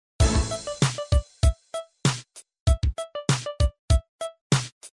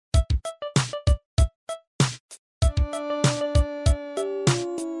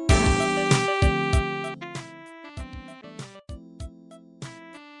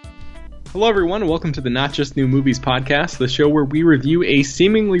Hello everyone, welcome to the Not Just New Movies podcast, the show where we review a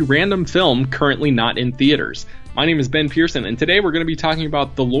seemingly random film currently not in theaters. My name is Ben Pearson, and today we're going to be talking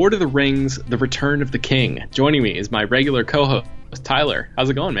about The Lord of the Rings, The Return of the King. Joining me is my regular co-host, Tyler. How's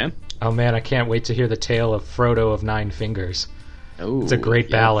it going, man? Oh man, I can't wait to hear the tale of Frodo of Nine Fingers. Oh, it's a great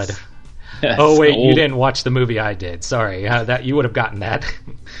ballad. Yes, oh wait, you didn't watch the movie I did. Sorry, that you would have gotten that.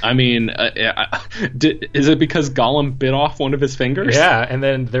 I mean, is it because Gollum bit off one of his fingers? Yeah, and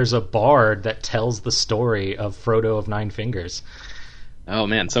then there's a bard that tells the story of Frodo of Nine Fingers. Oh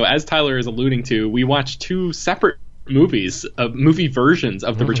man, so as Tyler is alluding to, we watched two separate movies, movie versions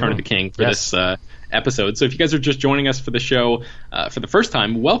of The Return of the King for this episode. So if you guys are just joining us for the show for the first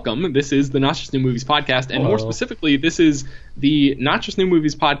time, welcome. This is the Not Just New Movies podcast, and more specifically, this is the Not Just New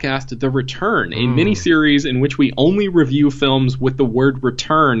Movies podcast, The Return, a mini-series in which we only review films with the word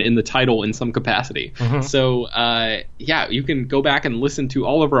return in the title in some capacity. So, yeah, you can go back and listen to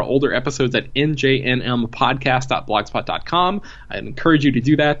all of our older episodes at njnmpodcast.blogspot.com. I encourage you to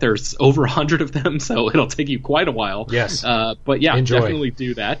do that. There's over 100 of them, so it'll take you quite a while. Yes. But yeah, definitely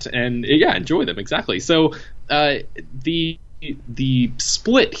do that. And yeah, enjoy them, exactly. So the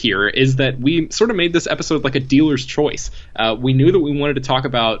split here is that we sort of made this episode like a dealer's choice. We knew that we wanted to talk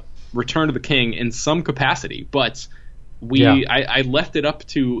about Return of the King in some capacity, but I left it up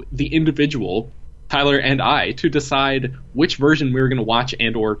to the individual, Tyler and I, to decide which version we were going to watch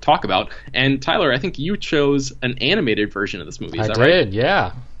and or talk about. And Tyler, I think you chose an animated version of this movie. Is that right? I did,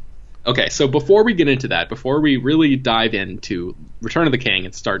 yeah. Okay, so before we get into that, before we really dive into Return of the King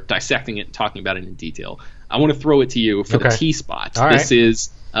and start dissecting it and talking about it in detail, I want to throw it to you for the T-spot. All this right. is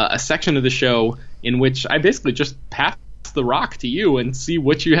a section of the show in which I basically just pass the rock to you and see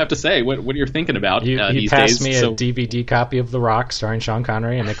what you have to say, what you're thinking about You these passed days. me a DVD copy of The Rock starring Sean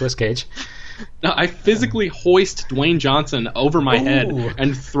Connery and Nicolas Cage. Now, I physically hoist Dwayne Johnson over my head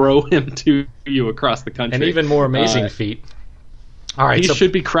and throw him to you across the country. An even more amazing feat. All right, he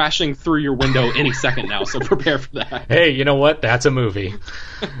should be crashing through your window any second now, so prepare for that. Hey, you know what? That's a movie.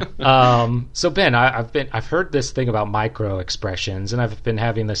 So Ben, I've heard this thing about micro expressions, and I've been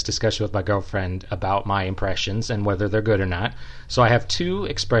having this discussion with my girlfriend about my impressions and whether they're good or not. So I have two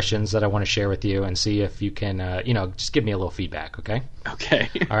expressions that I want to share with you and see if you can, just give me a little feedback, okay? Okay.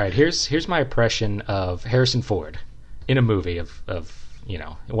 All right. Here's my impression of Harrison Ford in a movie of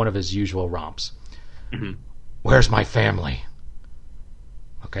one of his usual romps. Mm-hmm. Where's my family?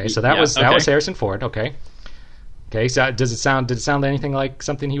 Okay, so that was Harrison Ford. Okay, so did it sound anything like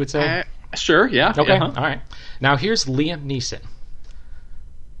something he would say? Sure, yeah. Okay, all right. Now here's Liam Neeson.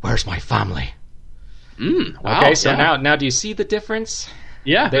 Where's my family? Wow, okay, so now do you see the difference?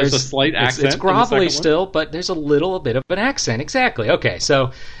 Yeah, there's a slight accent. It's grovelly still, but there's a little bit of an accent. Exactly. Okay,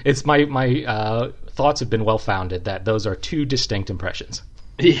 so it's my thoughts have been well founded that those are two distinct impressions.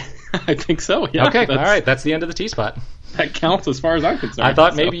 Yeah, I think so. Yeah. Okay, all right. That's the end of the T-spot. That counts as far as I'm concerned. I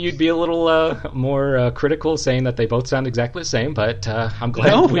thought maybe you'd be a little more critical, saying that they both sound exactly the same, but I'm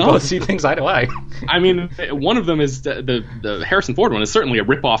glad we both see things eye to eye. I mean, one of them is the Harrison Ford one is certainly a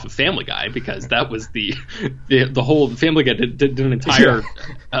ripoff of Family Guy, because that was the whole Family Guy did an entire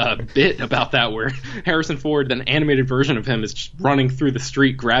bit about that, where Harrison Ford, an animated version of him, is just running through the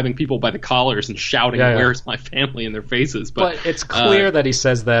street, grabbing people by the collars and shouting, "Where's my family?" in their faces. But it's clear that he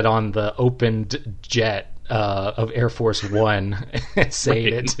says that on the opened jet of Air Force One,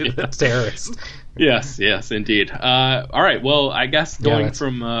 saying it to the terrorists. Yes, indeed. All right, well, I guess going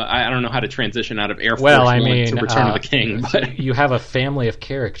from I don't know how to transition out of Air Force One to Return of the King, but you have a family of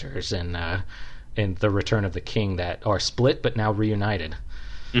characters in The Return of the King that are split but now reunited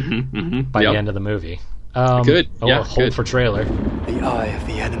by the end of the movie. Good. Hold for trailer. The eye of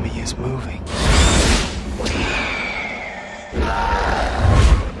the enemy is moving.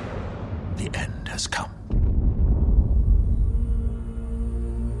 The end has come.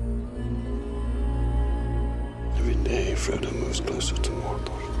 Every day, Frodo moves closer to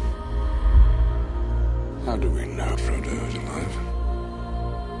Mordor. How do we know Frodo is alive?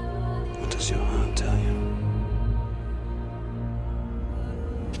 What does your heart tell you?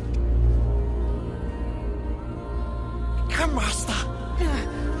 Come, Master.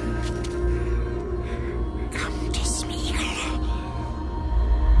 Come to Smeagol.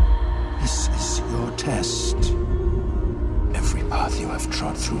 This is your test. Every path you have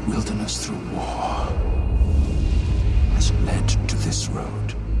trod through wilderness, through war, has led to this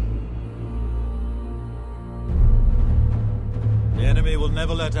road. The enemy will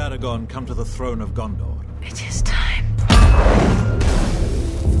never let Aragorn come to the throne of Gondor. It is time.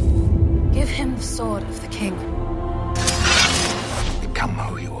 Give him the sword of the king. Become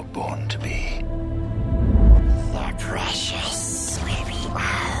who you were born to be. The precious sleepy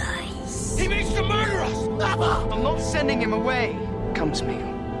eyes. I'm not sending him away. Come to me.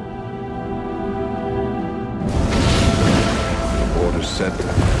 Orders set.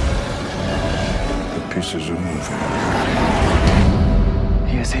 The pieces are moving.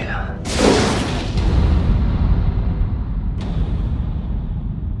 He is here.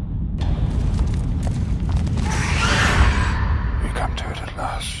 We come to it at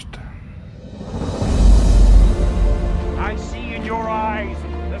last. I see in your eyes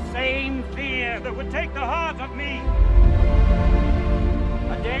the same fear that would take the heart of me.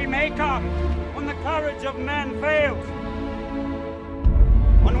 A day may come when the courage of man fails.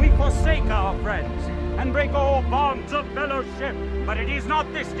 When we forsake our friends and break all bonds of fellowship. But it is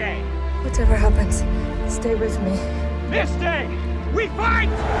not this day. Whatever happens, stay with me. This day, we fight!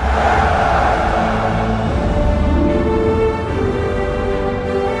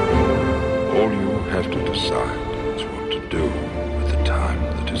 All you have to decide is what to do with the time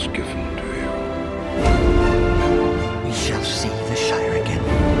that is given to you. We shall see the Shire again.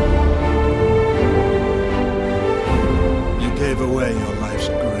 You gave away your life's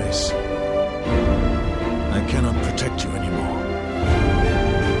grace. I cannot protect you anymore.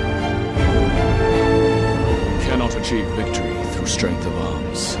 We cannot achieve victory through strength of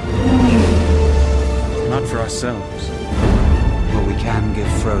arms. Not for ourselves. But we can give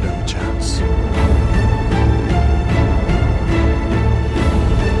Frodo a chance.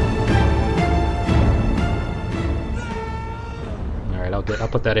 All right, I'll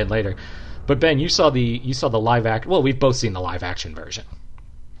put that in later. But Ben, you saw the live act. Well, we've both seen the live action version.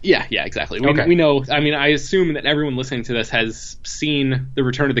 Yeah, exactly. We know. I mean, I assume that everyone listening to this has seen The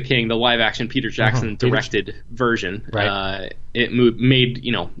Return of the King, the live-action Peter Jackson directed version. Right. It made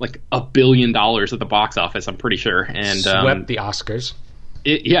like $1 billion at the box office. I'm pretty sure, and swept the Oscars.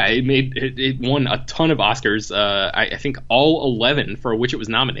 It won a ton of Oscars. I think all 11 for which it was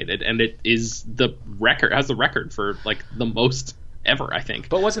nominated, and it is has the record for like the most ever, I think.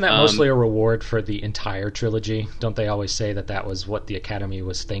 But wasn't that mostly a reward for the entire trilogy? Don't they always say that was what the Academy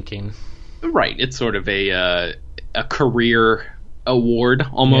was thinking? Right. It's sort of a career award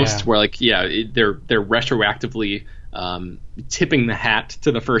almost, where they're retroactively tipping the hat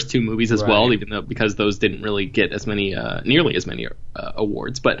to the first two movies as well, even though because those didn't really get as many nearly as many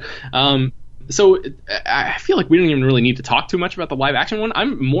awards. But so I feel like we don't even really need to talk too much about the live action one.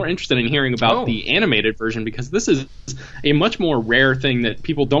 I'm more interested in hearing about the animated version because this is a much more rare thing that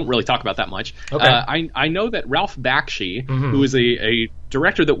people don't really talk about that much. Okay. I know that Ralph Bakshi, who is a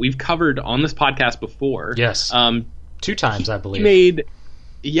director that we've covered on this podcast before. Yes. 2 times, I believe.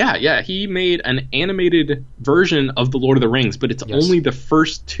 He made an animated version of The Lord of the Rings, but it's only the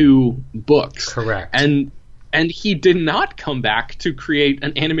first 2 books. Correct. And he did not come back to create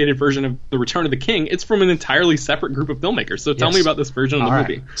an animated version of The Return of the King. It's from an entirely separate group of filmmakers. So tell me about this version of the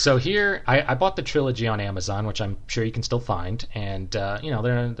movie. So here, I bought the trilogy on Amazon, which I'm sure you can still find. And,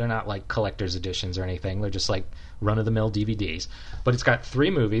 they're not like collector's editions or anything. They're just like run-of-the-mill DVDs. But it's got 3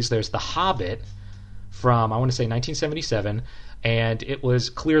 movies. There's The Hobbit from, I want to say, 1977. And it was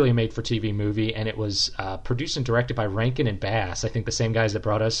clearly a made-for-TV movie, and it was produced and directed by Rankin and Bass. I think the same guys that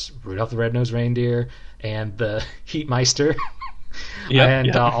brought us Rudolph the Red-Nosed Reindeer and the Heatmeister.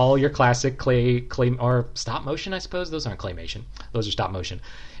 All your classic clay or stop motion, I suppose. Those aren't claymation. Those are stop motion.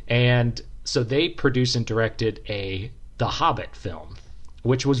 And so they produced and directed The Hobbit film,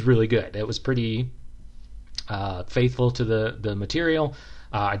 which was really good. It was pretty faithful to the material.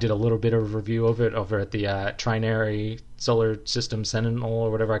 I did a little bit of a review of it over at the Trinary Solar System Sentinel or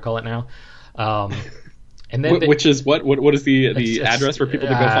whatever I call it now. And then which is what is the address for people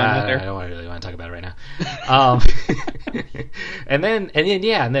to go find that there? I don't really want to talk about it right now. And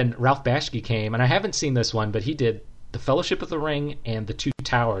then Ralph Bakshi came, and I haven't seen this one, but he did The Fellowship of the Ring and The Two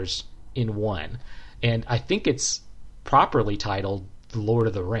Towers in one, and I think it's properly titled The Lord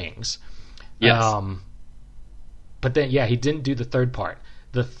of the Rings. Yes. But then he didn't do the third part.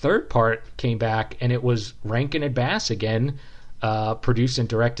 The third part came back, and it was Rankin and Bass again, produced and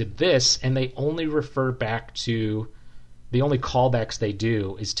directed this, and they only refer back to the only callbacks they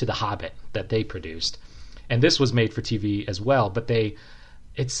do is to The Hobbit that they produced, and this was made for TV as well. But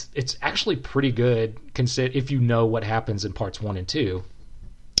it's actually pretty good if you know what happens in parts 1 and 2.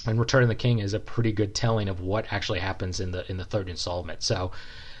 And Return of the King is a pretty good telling of what actually happens in the third installment. So,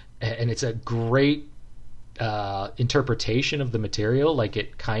 and it's a great interpretation of the material. Like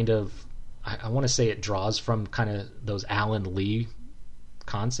it kind of, I want to say it draws from kind of those Alan Lee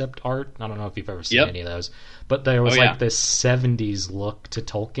concept art. I don't know if you've ever seen any of those, but there was this 70s look to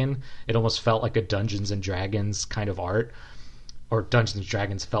Tolkien. It almost felt like a Dungeons and Dragons kind of art, or Dungeons and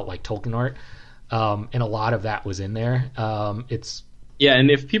Dragons felt like Tolkien art. And a lot of that was in there. It's Yeah,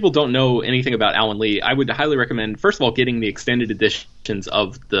 and if people don't know anything about Alan Lee, I would highly recommend, first of all, getting the extended editions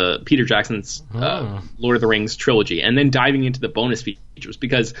of the Peter Jackson's Lord of the Rings trilogy, and then diving into the bonus features,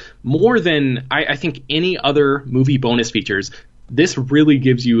 because more than I think any other movie bonus features, they really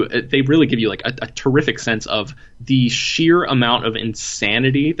give you like a terrific sense of the sheer amount of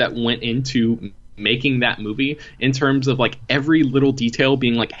insanity that went into making that movie, in terms of like every little detail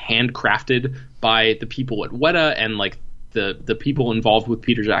being like handcrafted by the people at Weta and like the people involved with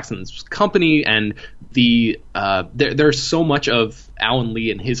Peter Jackson's company, and there's so much of Alan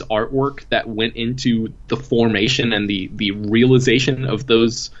Lee and his artwork that went into the formation and the realization of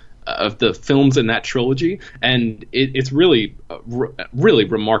those of the films in that trilogy, and it's really really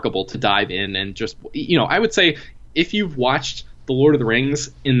remarkable to dive in and just, I would say if you've watched The Lord of the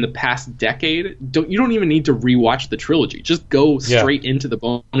Rings in the past decade, you don't even need to rewatch the trilogy. Just go straight into the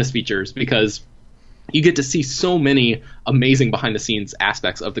bonus features, because you get to see so many amazing behind the scenes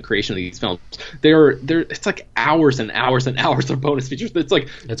aspects of the creation of these films. It's like hours and hours and hours of bonus features.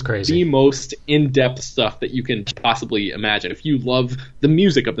 It's crazy. The most in-depth stuff that you can possibly imagine. If you love the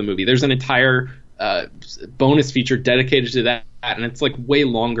music of the movie, there's an entire bonus feature dedicated to that, and it's like way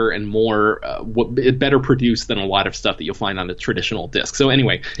longer and more better produced than a lot of stuff that you'll find on the traditional disc. So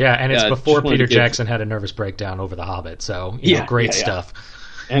anyway, and it's before Peter Jackson had a nervous breakdown over The Hobbit. So great stuff.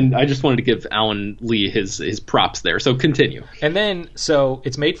 And I just wanted to give Alan Lee his props there. So continue. And then, so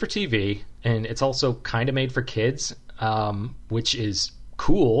it's made for TV, and it's also kind of made for kids, which is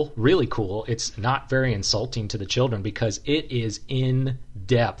cool, really cool. It's not very insulting to the children because it is in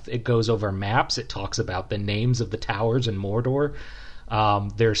depth. It goes over maps. It talks about the names of the towers in Mordor.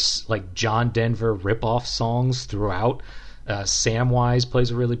 There's like John Denver ripoff songs throughout. Samwise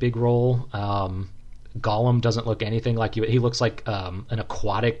plays a really big role. Gollum doesn't look anything like you. He looks like an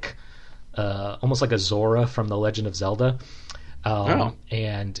aquatic, almost like a Zora from The Legend of Zelda.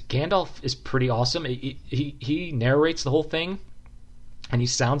 And Gandalf is pretty awesome. He narrates the whole thing, and he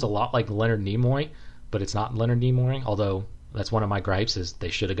sounds a lot like Leonard Nimoy, but it's not Leonard Nimoy, although that's one of my gripes, is they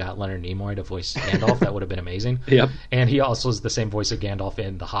should have got Leonard Nimoy to voice Gandalf. That would have been amazing. Yep. And he also is the same voice of Gandalf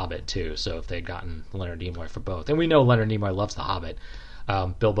in The Hobbit, too, so if they'd gotten Leonard Nimoy for both. And we know Leonard Nimoy loves The Hobbit.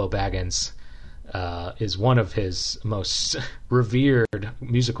 Bilbo Baggins is one of his most revered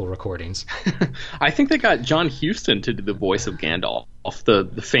musical recordings. I think they got John Huston to do the voice of Gandalf,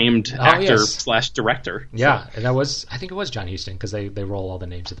 the famed actor / director. Yeah, so. And I think it was John Huston, because they roll all the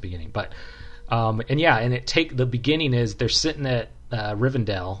names at the beginning. But the beginning is they're sitting at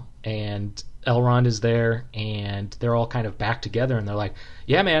Rivendell, and Elrond is there, and they're all kind of back together, and they're like,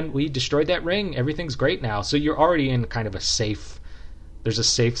 "Yeah, man, we destroyed that ring. Everything's great now." So you're already in kind of there's a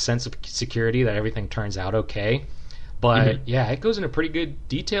safe sense of security that everything turns out okay. But it goes into pretty good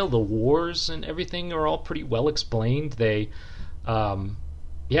detail. The wars and everything are all pretty well explained. They, and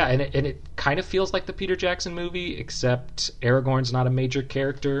it kind of feels like the Peter Jackson movie, except Aragorn's not a major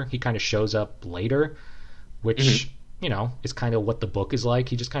character. He kind of shows up later, which, is kind of what the book is like.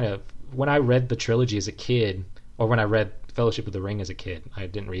 He just kind of, when I read the trilogy as a kid, or when I read Fellowship of the Ring as a kid, I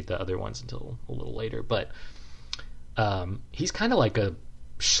didn't read the other ones until a little later, but he's kind of like a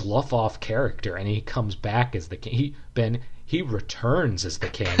schluff-off character, and he comes back as the king. He returns as the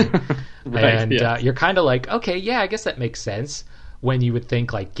king. Right, and you're kind of like, okay, yeah, I guess that makes sense, when you would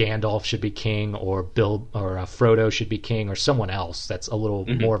think like Gandalf should be king, or Frodo should be king, or someone else that's a little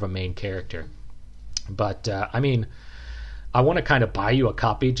more of a main character. But I want to kind of buy you a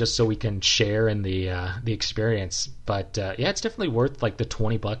copy just so we can share in the experience. But it's definitely worth like the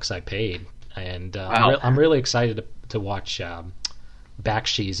 $20 I paid. And I'm really excited to watch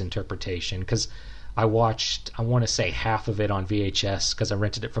Bakshi's interpretation, because I watched, I want to say, half of it on VHS because I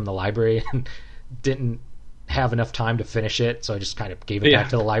rented it from the library and didn't have enough time to finish it, so I just kind of gave it back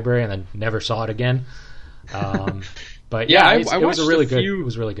to the library and then never saw it again. But it was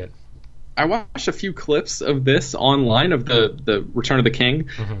really good. I watched a few clips of this online of the Return of the King,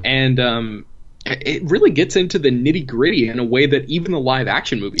 and it really gets into the nitty gritty in a way that even the live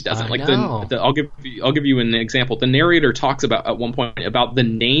action movie doesn't. I'll give you an example. The narrator talks about at one point about the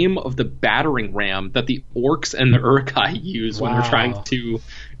name of the battering ram that the orcs and the Uruk-hai use when they're trying to,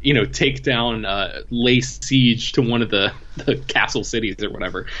 take down, lay siege to one of the castle cities or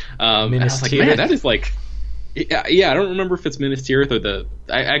whatever. And I was like, man, that is like. Yeah, I don't remember if it's Minas Tirith or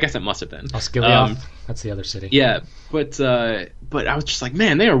I guess it must have been. Osgiliath, that's the other city. Yeah, but I was just like,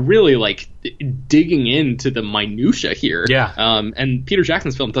 man, they are really like digging into the minutia here. Yeah. And Peter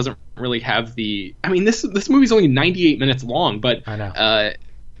Jackson's film doesn't really have this movie's only 98 minutes long, but I know.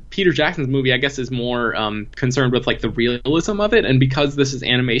 Peter Jackson's movie, I guess, is more concerned with like the realism of it, and because this is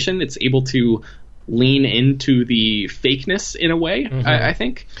animation, it's able to lean into the fakeness in a way. I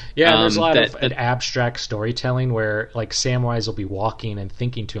think. Yeah, there's a lot of abstract storytelling where like Samwise will be walking and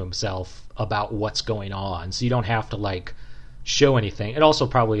thinking to himself about what's going on, so you don't have to like show anything. It also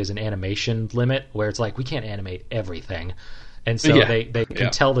probably is an animation limit where it's like we can't animate everything, and so they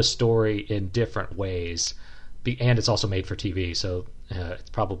can tell the story in different ways. And it's also made for TV, so it's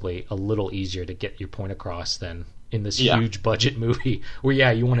probably a little easier to get your point across than in this huge budget movie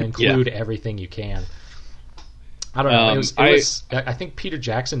where you want to include everything you can. I don't know. I think Peter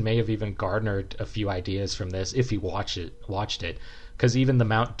Jackson may have even garnered a few ideas from this if he watched it, because even the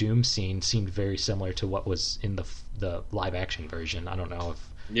Mount Doom scene seemed very similar to what was in the live action version. I don't know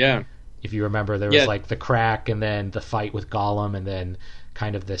if you remember, there was like the crack and then the fight with Gollum and then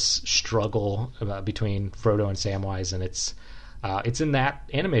kind of this struggle between Frodo and Samwise, and it's in that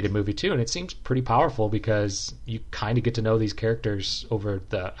animated movie too, and it seems pretty powerful because you kind of get to know these characters over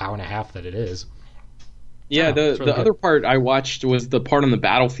the hour and a half that it is. Yeah, the other part I watched was the part on the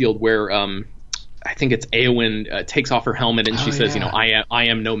battlefield where I think it's Éowyn takes off her helmet and she says, I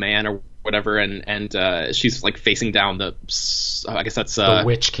am no man or whatever, and she's like facing down the I guess that's the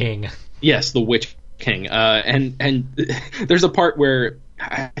Witch King. Yes, the Witch King. And there's a part where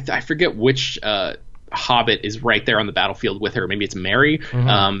I forget which Hobbit is right there on the battlefield with her. Maybe it's Merry.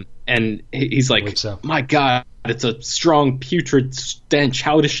 And he's like, my God, it's a strong putrid stench.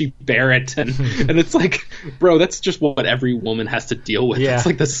 How does she bear it? And it's like, bro, that's just what every woman has to deal with. It's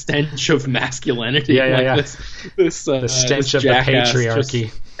like the stench of masculinity. This the stench of the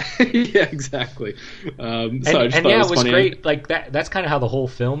patriarchy. Yeah, exactly. It was great. Like that's kind of how the whole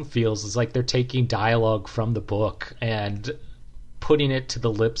film feels. It's like they're taking dialogue from the book and putting it to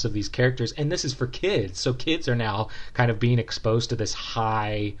the lips of these characters, and this is for kids, so kids are now kind of being exposed to this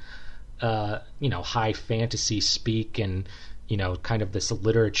high fantasy speak and kind of this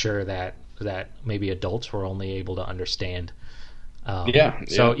literature that maybe adults were only able to understand.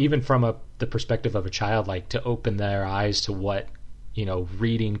 So even from the perspective of a child, like to open their eyes to what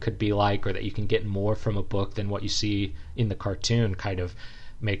reading could be like, or that you can get more from a book than what you see in the cartoon, kind of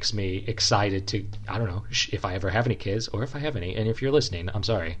makes me excited to, I don't know if I ever have any kids or if I have any, and if you're listening, I'm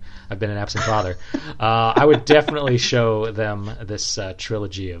sorry, I've been an absent father. I would definitely show them this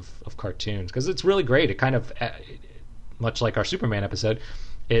trilogy of cartoons, because it's really great. It kind of, much like our Superman episode,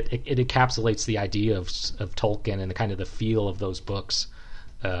 it encapsulates the idea of Tolkien and the kind of the feel of those books.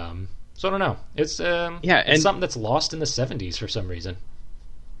 So I don't know. It's it's something that's lost in the 70s for some reason.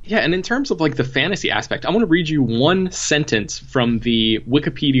 Yeah, and in terms of like the fantasy aspect, I want to read you one sentence from the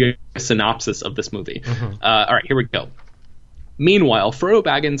Wikipedia synopsis of this movie. All right, here we go. Meanwhile, Frodo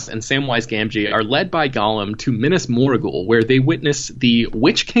Baggins and Samwise Gamgee are led by Gollum to Minas Morgul, where they witness the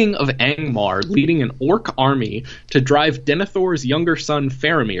Witch King of Angmar leading an orc army to drive Denethor's younger son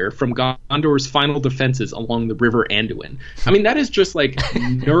Faramir from Gondor's final defenses along the River Anduin. I mean, that is just like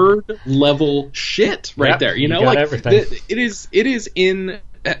nerd level shit right there. You know, like everything. It is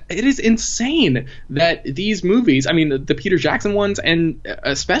insane that these movies, I mean, the Peter Jackson ones, and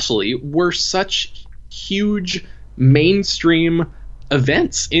especially, were such huge mainstream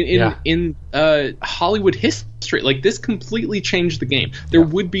events in Hollywood history. Like, this completely changed the game. There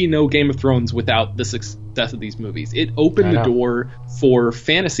would be no Game of Thrones without the success of these movies. It opened the door for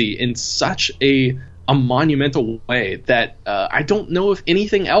fantasy in such a monumental way that I don't know if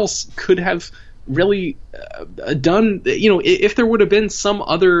anything else could have really done. If there would have been some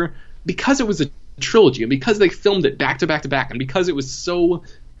other, because it was a trilogy and because they filmed it back to back to back and because it was so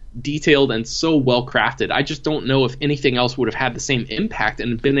detailed and so well crafted, I just don't know if anything else would have had the same impact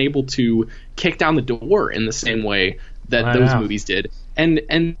and been able to kick down the door in the same way that those movies did.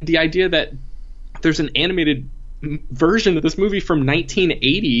 And the idea that there's an animated version of this movie from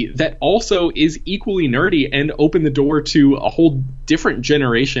 1980 that also is equally nerdy and opened the door to a whole different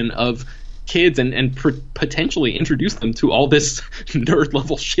generation of kids and potentially introduce them to all this nerd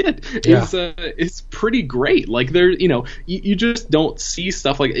level shit is pretty great. Like, there, you just don't see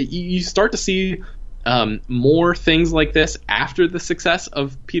stuff like, you start to see more things like this after the success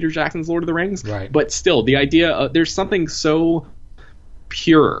of Peter Jackson's Lord of the Rings. Right. But still, the idea there's something so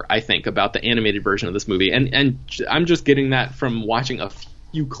pure, I think, about the animated version of this movie, and I'm just getting that from watching a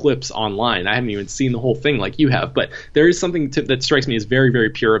few clips online. I haven't even seen the whole thing like you have, but there is something that strikes me as very, very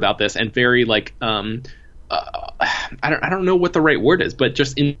pure about this, and very like I don't know what the right word is, but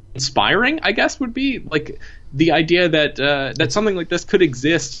just inspiring, I guess, would be like the idea that that something like this could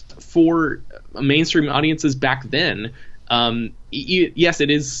exist for mainstream audiences back then. Yes,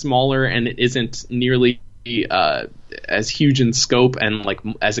 it is smaller and it isn't nearly as huge in scope and like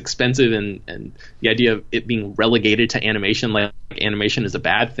as expensive, and the idea of it being relegated to animation, like animation is a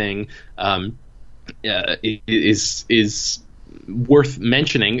bad thing, is worth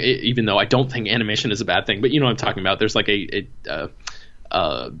mentioning, even though I don't think animation is a bad thing. But you know what I'm talking about. There's like a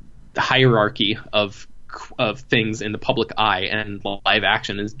hierarchy of things in the public eye, and live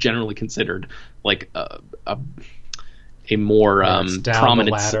action is generally considered like a more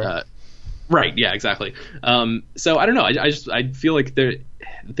prominent. Right. Yeah. Exactly. So I don't know. I feel like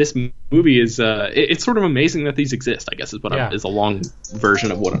this movie is it's sort of amazing that these exist, I guess is what is a long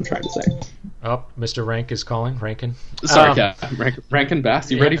version of what I'm trying to say. Oh, Mr. Rank is calling. Rankin. Sorry, Rankin Bass.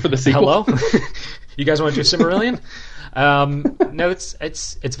 You ready for the sequel? Hello. You guys want to do Silmarillion? No,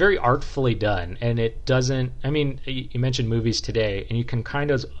 it's very artfully done, and it doesn't. I mean, you mentioned movies today, and you can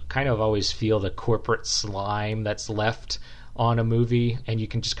kind of always feel the corporate slime that's left on a movie, and you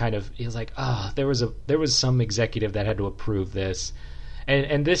can just kind of, it's like, there was some executive that had to approve this,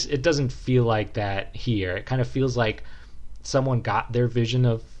 and this, it doesn't feel like that here. It kind of feels like someone got their vision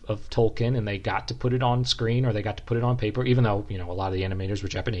of Tolkien, and they got to put it on screen, or they got to put it on paper, even though, you know, a lot of the animators were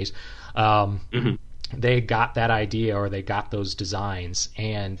Japanese. They got that idea, or they got those designs,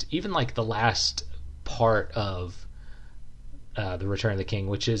 and even like the last part of The Return of the King,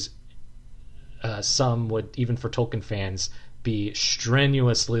 which is some would, even for Tolkien fans, be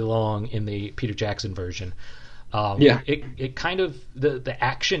strenuously long in the Peter Jackson version. It kind of, the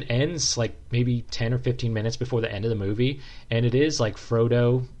action ends like maybe 10 or 15 minutes before the end of the movie, and it is like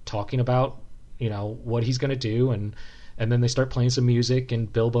Frodo talking about, you know, what he's going to do, and then they start playing some music,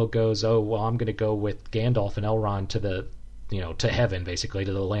 and Bilbo goes, oh, well, I'm going to go with Gandalf and Elrond to the, you know, to heaven, basically,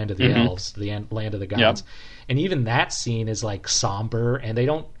 to the land of the elves, the land of the gods. Yep. And even that scene is like somber, and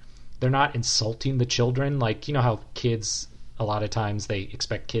they're not insulting the children. Like, you know how kids, a lot of times they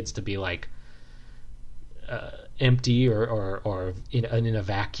expect kids to be like empty or in a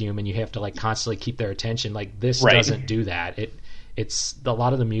vacuum, and you have to like constantly keep their attention. Like, this doesn't do that. It's a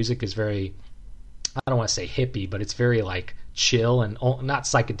lot of the music is very, I don't want to say hippie, but it's very like chill and not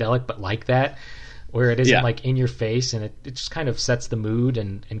psychedelic, but like that, where it isn't like in your face, and it just kind of sets the mood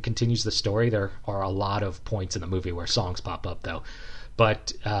and continues the story. There are a lot of points in the movie where songs pop up though.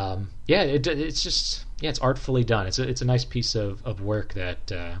 But it's just, it's artfully done. It's a nice piece of work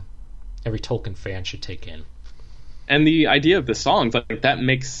that every Tolkien fan should take in. And the idea of the songs, like, that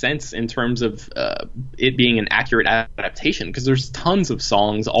makes sense in terms of it being an accurate adaptation, because there's tons of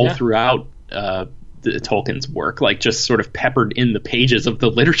songs all throughout the Tolkien's work, like just sort of peppered in the pages of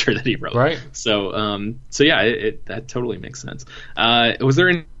the literature that he wrote. Right. So that totally makes sense. Was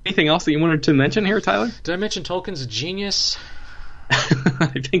there anything else that you wanted to mention here, Tyler? Did I mention Tolkien's a genius?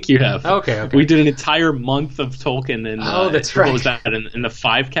 I think you have. Okay. We did an entire month of Tolkien, and that's right. What was that in the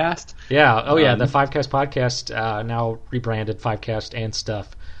Fivecast? Yeah. The Fivecast podcast, now rebranded Fivecast and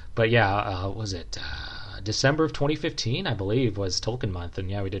stuff. But was it December of 2015? I believe was Tolkien month, and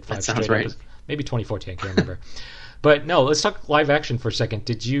we did 5 that sounds right. Maybe 2014. I can't remember. But no, let's talk live action for a second.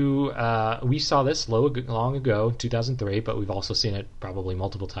 Did you? We saw this long ago, 2003, but we've also seen it probably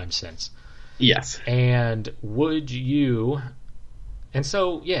multiple times since. Yes. And would you? And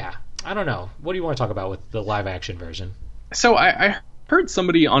so, I don't know. What do you want to talk about with the live action version? So I heard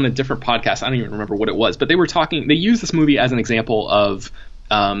somebody on a different podcast, I don't even remember what it was, but they were talking, they used this movie as an example of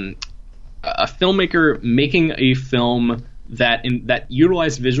a filmmaker making a film that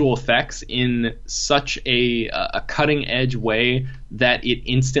utilized visual effects in such a cutting edge way that it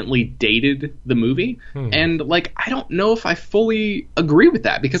instantly dated the movie. And like, I don't know if I fully agree with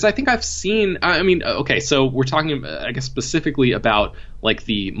that, because I think I've seen, so we're talking, I guess, specifically about like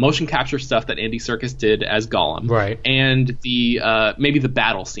the motion capture stuff that Andy Serkis did as Gollum, right? And the maybe the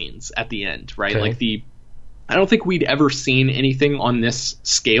battle scenes at the end, right? Okay. Like I don't think we'd ever seen anything on this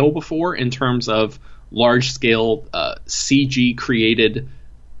scale before in terms of large-scale CG created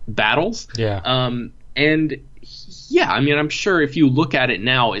battles. I'm sure if you look at it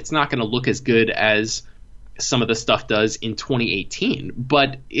now, it's not going to look as good as some of the stuff does in 2018,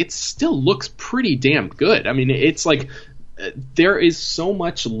 but it still looks pretty damn good. I mean, it's like there is so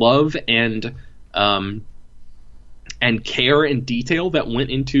much love and care and detail that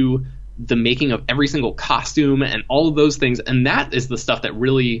went into the making of every single costume and all of those things, and that is the stuff that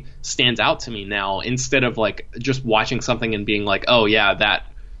really stands out to me now, instead of like just watching something and being like, oh yeah, that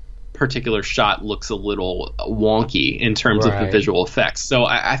particular shot looks a little wonky in terms of the visual effects. So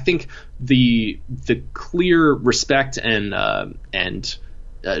I think the clear respect and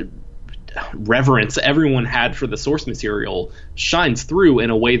reverence everyone had for the source material shines through in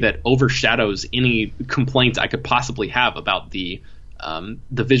a way that overshadows any complaints I could possibly have about the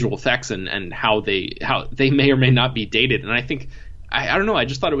visual effects and how they may or may not be dated. And I think I don't know, I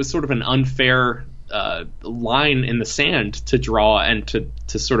just thought it was sort of an unfair line in the sand to draw and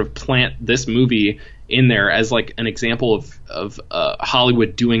to sort of plant this movie in there as like an example of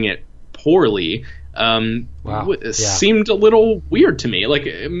Hollywood doing it poorly. Seemed a little weird to me. Like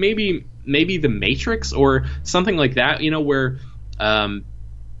maybe The Matrix or something like that, where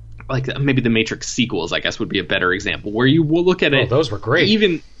like maybe the Matrix sequels, I guess, would be a better example, where you will look at it. Those were great.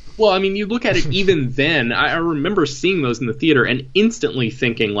 You look at it even then. I remember seeing those in the theater and instantly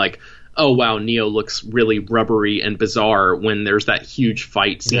thinking like, oh wow, Neo looks really rubbery and bizarre when there's that huge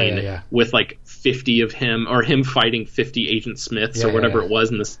fight scene with like 50 of him, or him fighting 50 Agent Smiths or whatever it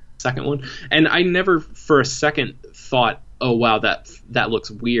was in the second one. And I never for a second thought, oh wow, that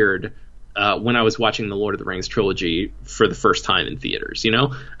looks weird when I was watching the Lord of the Rings trilogy for the first time in theaters. I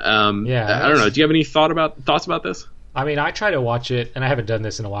don't know. Do you have any thoughts about this? I mean, I try to watch it, and I haven't done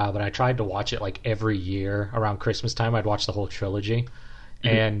this in a while, but I tried to watch it like every year around Christmas time. I'd watch the whole trilogy.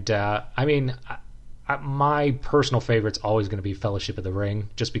 And my personal favorite's always going to be Fellowship of the Ring,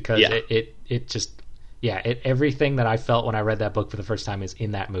 just because everything that I felt when I read that book for the first time is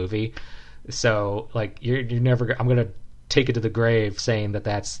in that movie. So like you're never, I'm going to take it to the grave saying that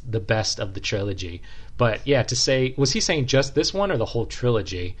that's the best of the trilogy. But yeah, to say, was he saying just this one or the whole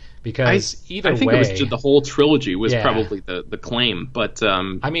trilogy? Because I think it was just the whole trilogy was probably the claim. But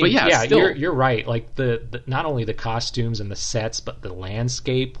still. You're right. Like the not only the costumes and the sets, but the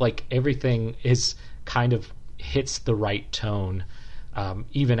landscape, like everything is kind of hits the right tone.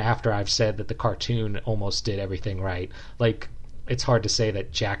 Even after I've said that the cartoon almost did everything right. Like it's hard to say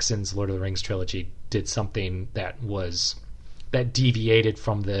that Jackson's Lord of the Rings trilogy did something that deviated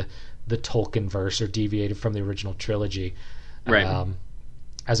from the Tolkien verse or deviated from the original trilogy, right?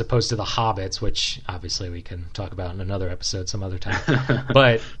 As opposed to the Hobbits, which obviously we can talk about in another episode some other time.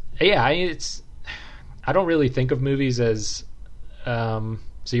 But yeah, I don't really think of movies as so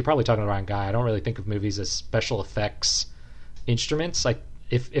you're probably talking to the wrong guy. I don't really think of movies as special effects instruments. Like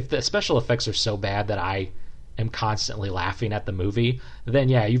if the special effects are so bad that I am constantly laughing at the movie, then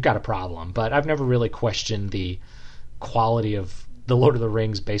yeah, you've got a problem. But I've never really questioned the quality of the Lord of the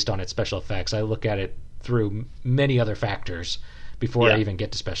Rings based on its special effects. I look at it through many other factors before I even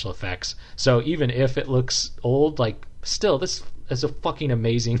get to special effects. So even if it looks old, like still this is a fucking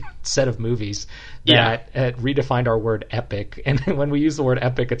amazing set of movies that redefined our word epic. And when we use the word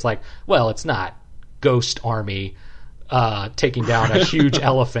epic, it's like, well, it's not Ghost Army taking down a huge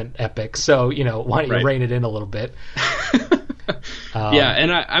elephant epic. So, why don't you rein it in a little bit?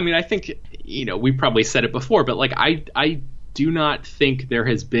 And I think, we probably said it before, but like I do not think there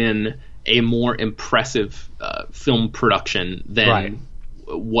has been a more impressive film production than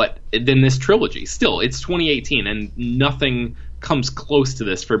this trilogy. Still, it's 2018 and nothing comes close to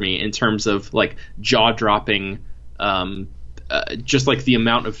this for me in terms of like jaw-dropping, just like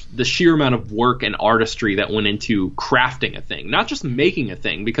the sheer amount of work and artistry that went into crafting a thing, not just making a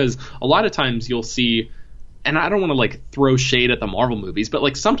thing. Because a lot of times you'll see, and I don't want to like throw shade at the Marvel movies, but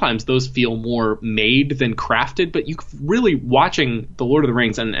like sometimes those feel more made than crafted. But you really watching the Lord of the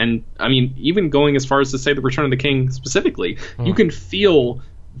Rings, and I mean even going as far as to say the Return of the King specifically, you can feel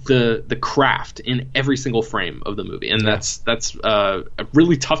the craft in every single frame of the movie, and that's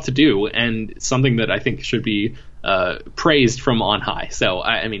really tough to do, and something that I think should be praised from on high. So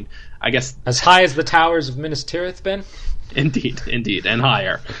I mean, I guess as high as the towers of Minas Tirith, Ben. Indeed, and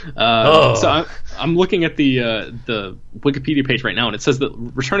higher. So I'm looking at the Wikipedia page right now, and it says that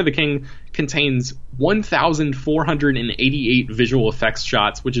Return of the King contains 1,488 visual effects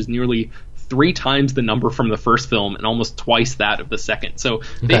shots, which is nearly 3 times the number from the first film and almost twice that of the second. So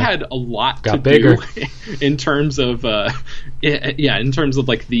they had a lot to do in terms of in terms of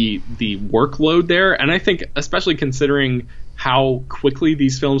like the workload there. And I think especially considering how quickly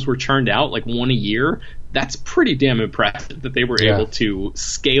these films were churned out, like one a year, that's pretty damn impressive that they were able to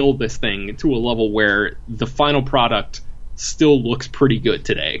scale this thing to a level where the final product still looks pretty good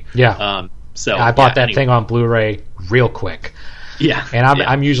today. So I bought that thing on Blu-ray real quick. Yeah, and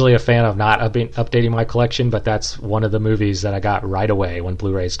I'm usually a fan of not updating my collection, but that's one of the movies that I got right away when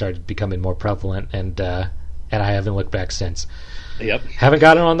Blu-ray started becoming more prevalent, and I haven't looked back since. Yep. Haven't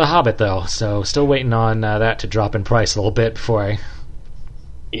got it on The Hobbit though, so still waiting on that to drop in price a little bit before I.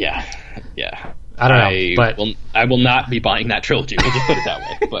 Yeah. I don't know, but I will not be buying that trilogy. We'll just put it that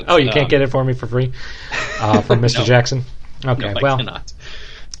way. But you can't get it for me for free from Mr. Jackson. Okay, I cannot.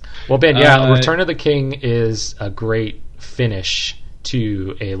 Well, Ben, Return of the King is a great finish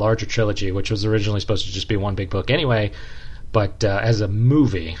to a larger trilogy, which was originally supposed to just be one big book anyway. But as a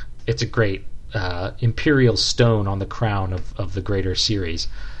movie, it's a great imperial stone on the crown of the greater series.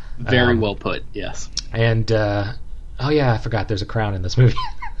 Very well put. Yes. And I forgot there's a crown in this movie.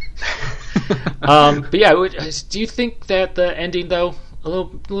 But yeah, do you think that the ending, though, a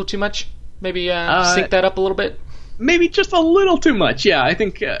little too much? Maybe sync that up a little bit? Maybe just a little too much. Yeah, I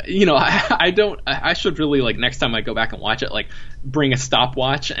think I should really, like, next time I go back and watch it, like, bring a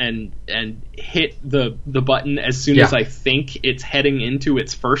stopwatch and hit the button as soon as I think it's heading into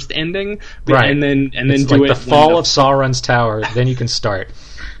its first ending, right? And then it's do like it the fall of Sauron's tower. Then you can start.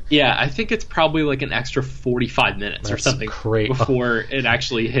 Yeah, I think it's probably like an extra 45 minutes or something before it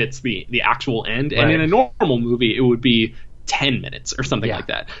actually hits the actual end. And in a normal movie, it would be 10 minutes or something like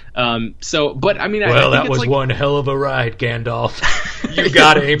that. But I mean, I think that was one hell of a ride, Gandalf. You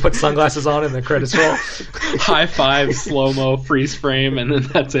got it. He put sunglasses on and the credits roll. High five, slow-mo, freeze frame, and then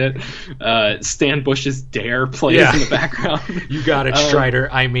that's it. Stan Bush's Dare plays in the background. You got it, Strider.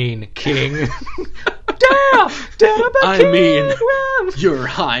 I mean, King. Your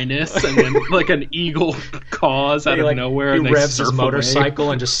Highness, and then like an eagle caws out of nowhere. He revs his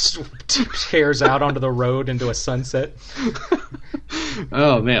motorcycle and just tears out onto the road into a sunset.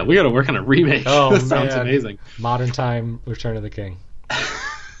 Oh man, we got to work on a remake. Oh, this sounds amazing. Modern time Return of the King.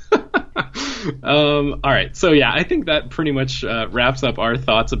 All right, so yeah, I think that pretty much wraps up our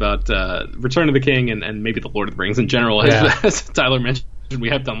thoughts about Return of the King and maybe the Lord of the Rings in general. As Tyler mentioned, we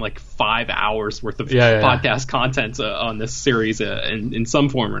have done like 5 hours worth of podcast content on this series in some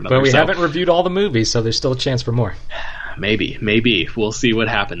form or another. But we haven't reviewed all the movies, so there's still a chance for more. Maybe. We'll see what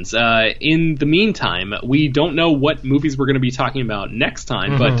happens. In the meantime, we don't know what movies we're going to be talking about next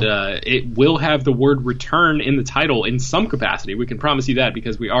time, but it will have the word return in the title in some capacity. We can promise you that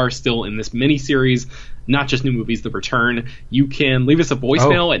because we are still in this mini-series, Not Just New Movies, The Return. You can leave us a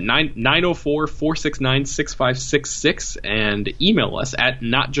voicemail at 904-469-6566 and email us at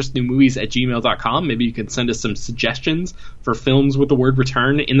notjustnewmovies@gmail.com. Maybe you can send us some suggestions for films with the word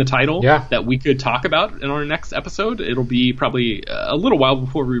return in the title that we could talk about in our next episode. It'll be probably a little while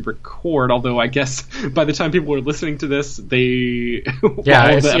before we record, although I guess by the time people are listening to this, you're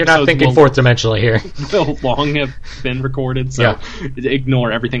not thinking fourth dimensionally here. They'll long have been recorded, so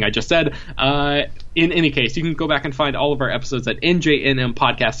ignore everything I just said. In any case, you can go back and find all of our episodes at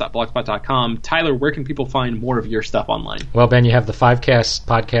njnmpodcast.blogspot.com. Tyler, where can people find more of your stuff online? Well, Ben, you have the Fivecast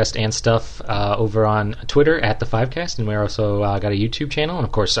podcast and stuff over on Twitter at the Fivecast, and we also got a YouTube channel, and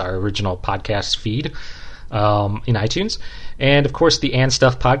of course our original podcast feed in iTunes. And of course the And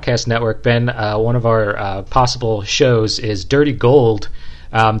Stuff Podcast Network. Ben, one of our possible shows is Dirty Gold,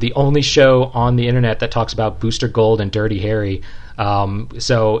 the only show on the internet that talks about Booster Gold and Dirty Harry.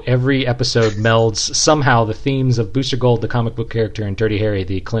 So every episode melds somehow the themes of Booster Gold, the comic book character, and Dirty Harry,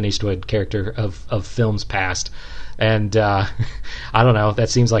 the Clint Eastwood character of films past. And I don't know, that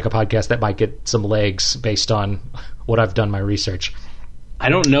seems like a podcast that might get some legs based on what I've done my research. I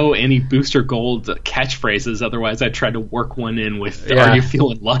don't know any Booster Gold catchphrases, otherwise I'd try to work one in with, are you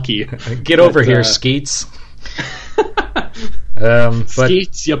feeling lucky? Get over here, Skeets.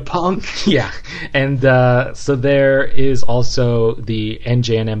 Skeets, you punk. Yeah, and so there is also the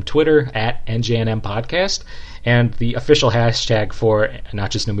NJNM Twitter at NJNM Podcast, and the official hashtag for Not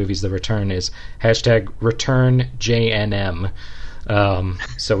Just New Movies, The Return is hashtag ReturnJNM.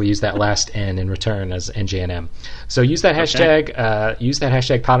 So we use that last N in return as NJNM. So use that hashtag. Use that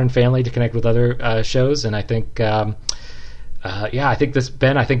hashtag Pod and Family to connect with other shows, and I think. I think this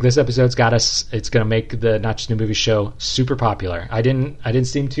episode's got us. It's going to make the Not Just New Movies show super popular. I didn't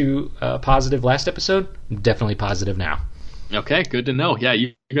seem too positive last episode. I'm definitely positive now. Okay, good to know. Yeah,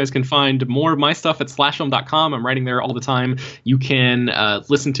 you guys can find more of my stuff at slashfilm.com. I'm writing there all the time. You can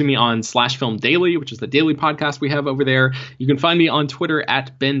listen to me on Slash Film Daily, which is the daily podcast we have over there. You can find me on Twitter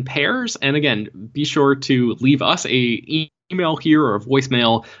at Ben Pears. And again, be sure to leave us a email here or a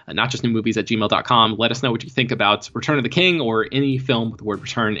voicemail, notjustnewmovies@gmail.com. Let us know what you think about Return of the King or any film with the word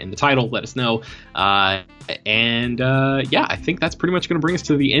return in the title. Let us know. I think that's pretty much going to bring us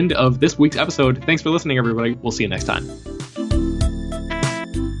to the end of this week's episode. Thanks for listening, everybody. We'll see you next time.